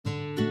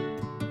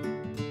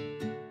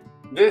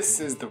This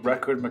is the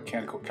Record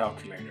mechanical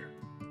calculator,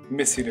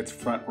 missing its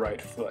front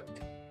right foot.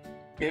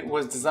 It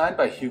was designed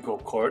by Hugo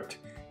Cordt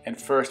and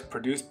first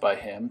produced by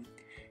him.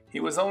 He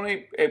was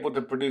only able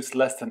to produce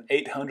less than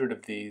 800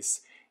 of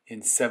these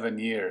in 7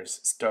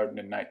 years, starting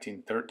in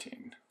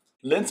 1913.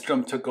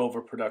 Lindström took over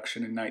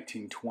production in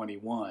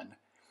 1921.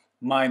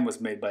 Mine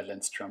was made by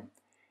Lindström.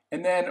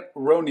 And then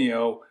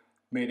Roneo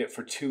made it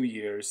for 2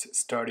 years,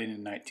 starting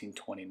in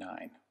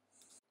 1929.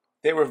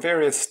 There were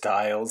various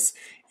styles,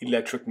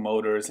 electric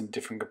motors in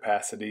different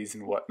capacities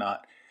and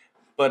whatnot,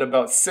 but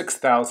about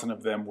 6,000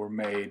 of them were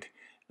made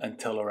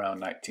until around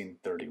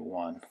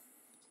 1931.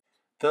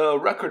 The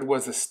Record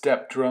was a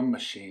step drum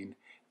machine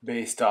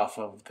based off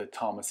of the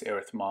Thomas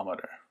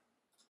arithmometer.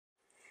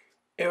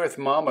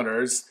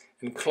 Arithmometers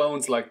and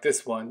clones like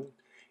this one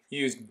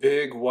used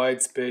big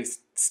wide-spaced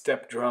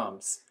step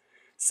drums,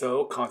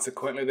 so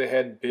consequently they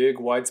had big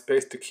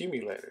wide-spaced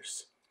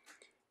accumulators.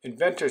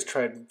 Inventors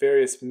tried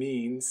various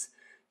means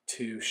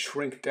to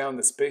shrink down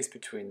the space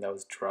between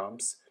those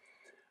drums.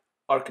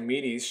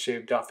 Archimedes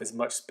shaved off as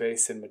much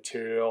space and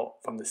material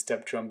from the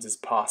step drums as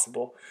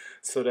possible,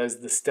 so that as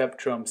the step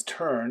drums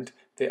turned,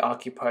 they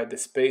occupied the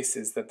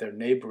spaces that their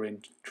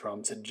neighboring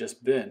drums had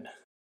just been.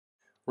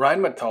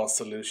 Rheinmetall's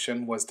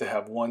solution was to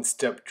have one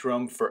step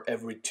drum for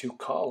every 2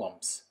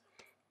 columns.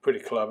 Pretty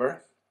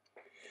clever.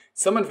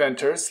 Some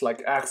inventors,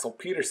 like Axel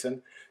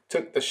Petersen,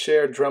 took the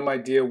shared drum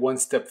idea one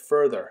step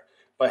further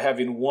by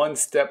having one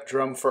step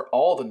drum for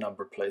all the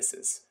number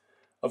places.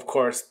 Of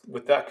course,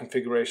 with that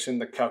configuration,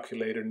 the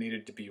calculator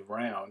needed to be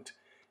round,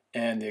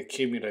 and the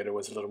accumulator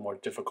was a little more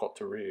difficult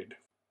to read.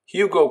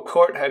 Hugo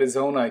Cordt had his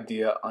own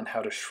idea on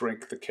how to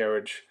shrink the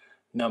carriage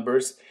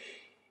numbers.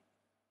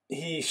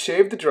 He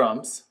shaved the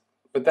drums,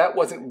 but that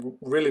wasn't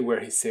really where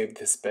he saved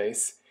his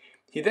space.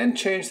 He then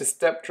changed the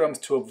step drums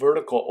to a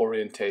vertical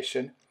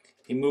orientation.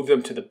 He moved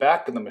them to the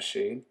back of the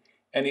machine,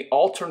 and he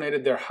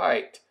alternated their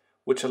height,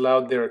 which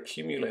allowed their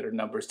accumulator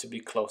numbers to be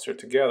closer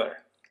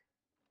together.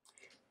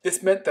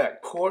 This meant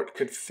that Cordt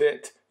could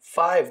fit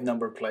 5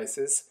 number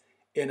places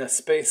in a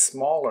space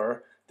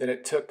smaller than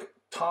it took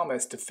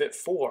Thomas to fit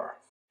 4.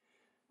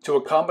 To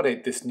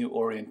accommodate this new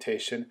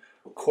orientation,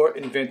 Cordt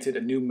invented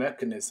a new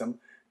mechanism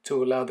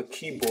to allow the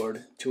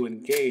keyboard to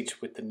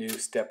engage with the new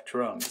step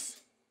drums.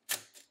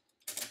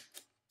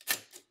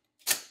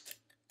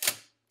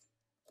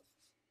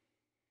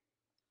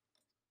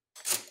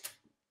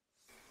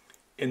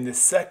 In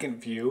this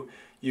second view,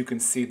 you can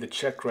see the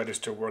check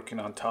register working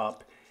on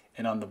top,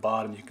 and on the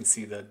bottom you can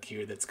see the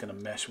gear that's going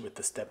to mesh with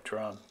the step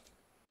drum.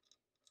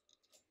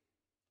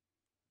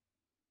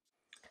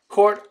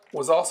 Cordt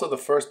was also the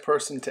first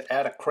person to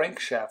add a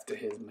crankshaft to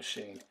his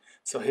machine,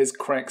 so his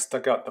crank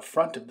stuck out the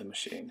front of the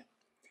machine.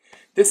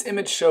 This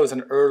image shows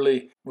an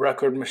early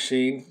Record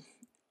machine,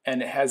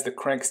 and it has the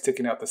crank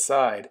sticking out the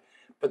side,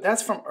 but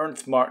that's from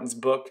Ernst Martin's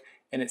book,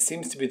 and it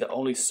seems to be the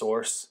only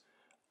source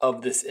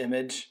of this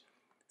image.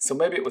 So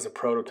maybe it was a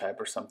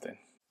prototype or something.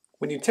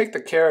 When you take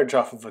the carriage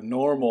off of a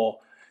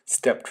normal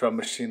step drum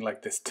machine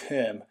like this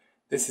Tim,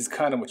 this is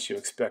kind of what you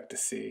expect to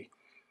see.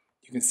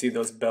 You can see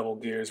those bevel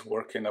gears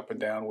working up and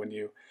down when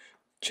you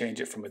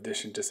change it from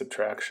addition to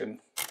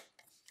subtraction.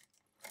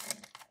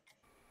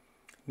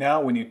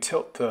 Now when you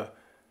tilt the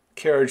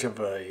carriage of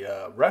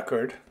a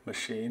Record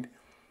machine,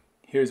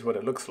 here's what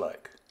it looks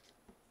like.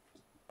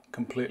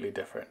 Completely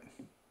different.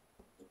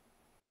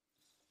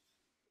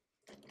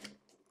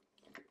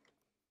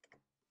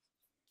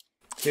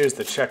 Here's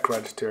the check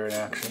register in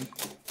action.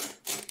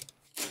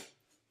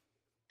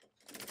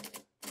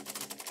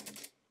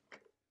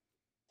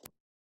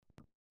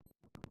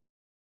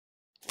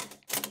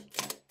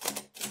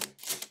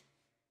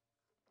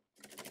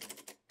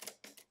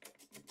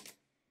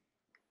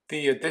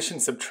 The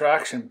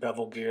addition-subtraction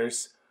bevel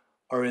gears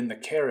are in the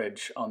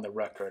carriage on the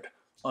Record,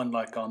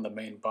 unlike on the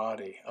main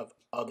body of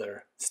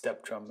other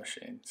step drum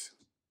machines.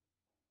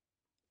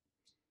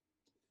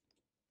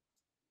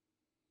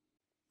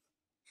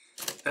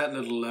 That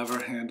little lever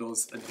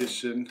handles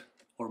addition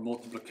or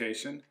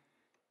multiplication,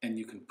 and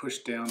you can push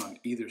down on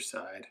either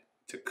side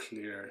to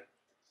clear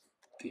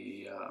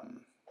the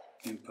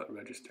input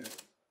register.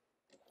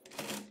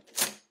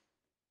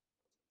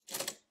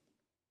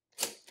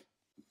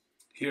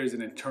 Here's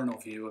an internal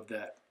view of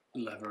that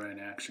lever in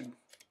action.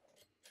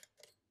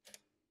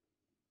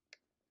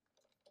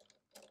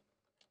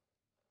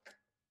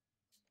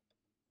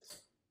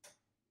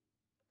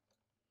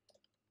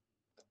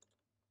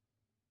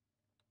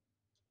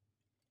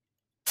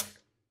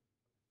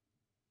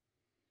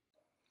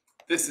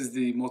 This is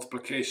the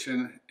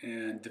multiplication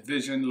and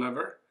division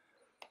lever.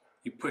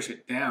 You push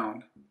it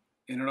down,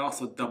 and it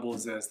also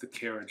doubles as the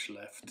carriage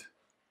lift.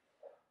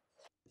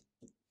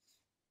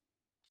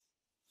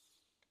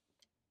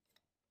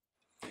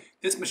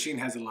 This machine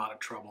has a lot of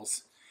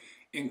troubles,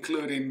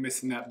 including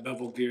missing that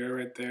bevel gear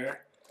right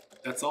there.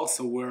 That's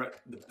also where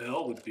the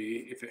bell would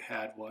be if it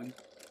had one,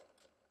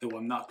 though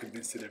I'm not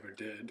convinced it ever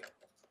did.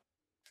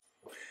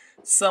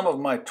 Some of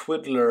my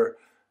twiddler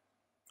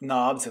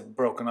knobs have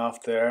broken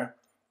off there.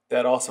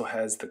 That also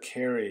has the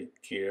carry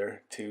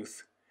gear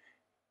tooth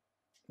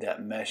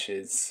that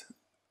meshes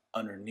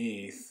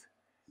underneath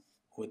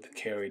with the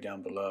carry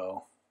down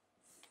below.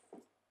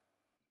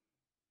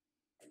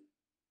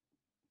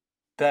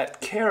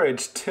 That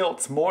carriage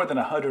tilts more than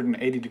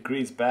 180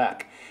 degrees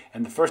back,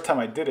 and the first time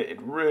I did it,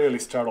 it really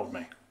startled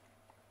me.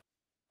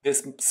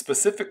 This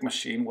specific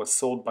machine was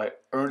sold by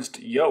Ernst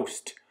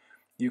Jost.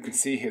 You can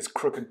see his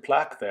crooked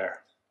plaque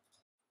there.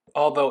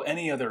 Although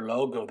any other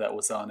logo that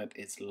was on it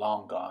is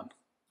long gone.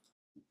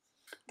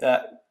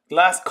 That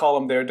last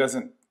column there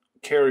doesn't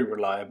carry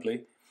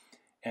reliably,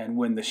 and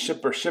when the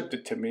shipper shipped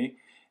it to me,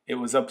 it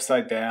was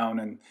upside down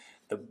and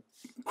the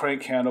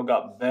crank handle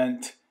got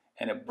bent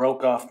and it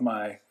broke off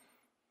my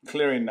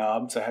clearing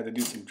knobs. I had to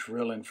do some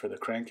drilling for the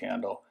crank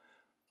handle,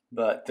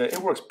 but it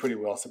works pretty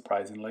well,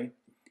 surprisingly.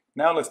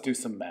 Now let's do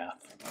some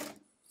math.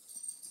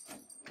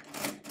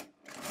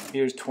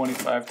 Here's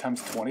 25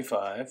 times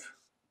 25.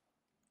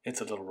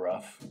 It's a little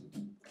rough.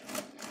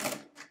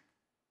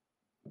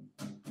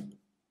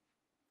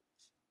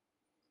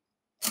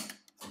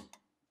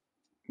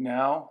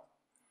 Now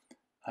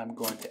I'm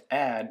going to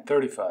add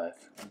 35.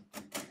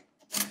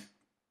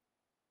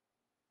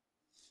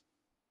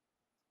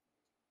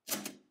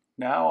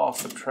 Now I'll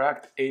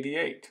subtract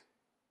 88.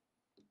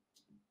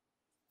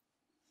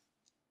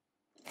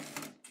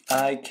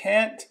 I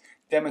can't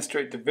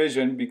demonstrate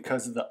division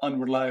because of the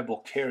unreliable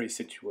carry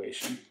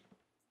situation.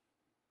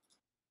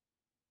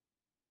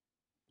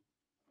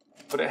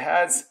 But it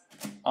has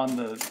on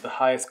the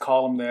highest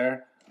column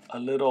there a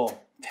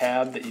little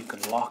tab that you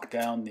can lock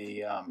down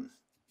the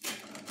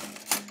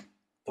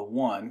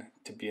 1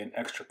 to be an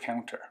extra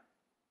counter.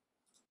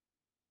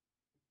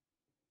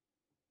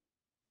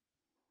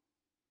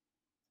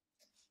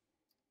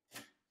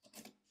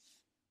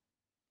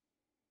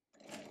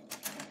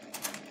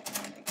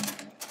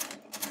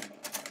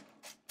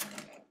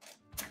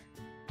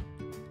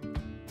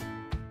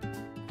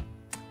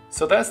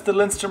 So that's the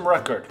Lindström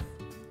Record.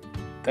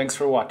 Thanks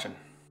for watching.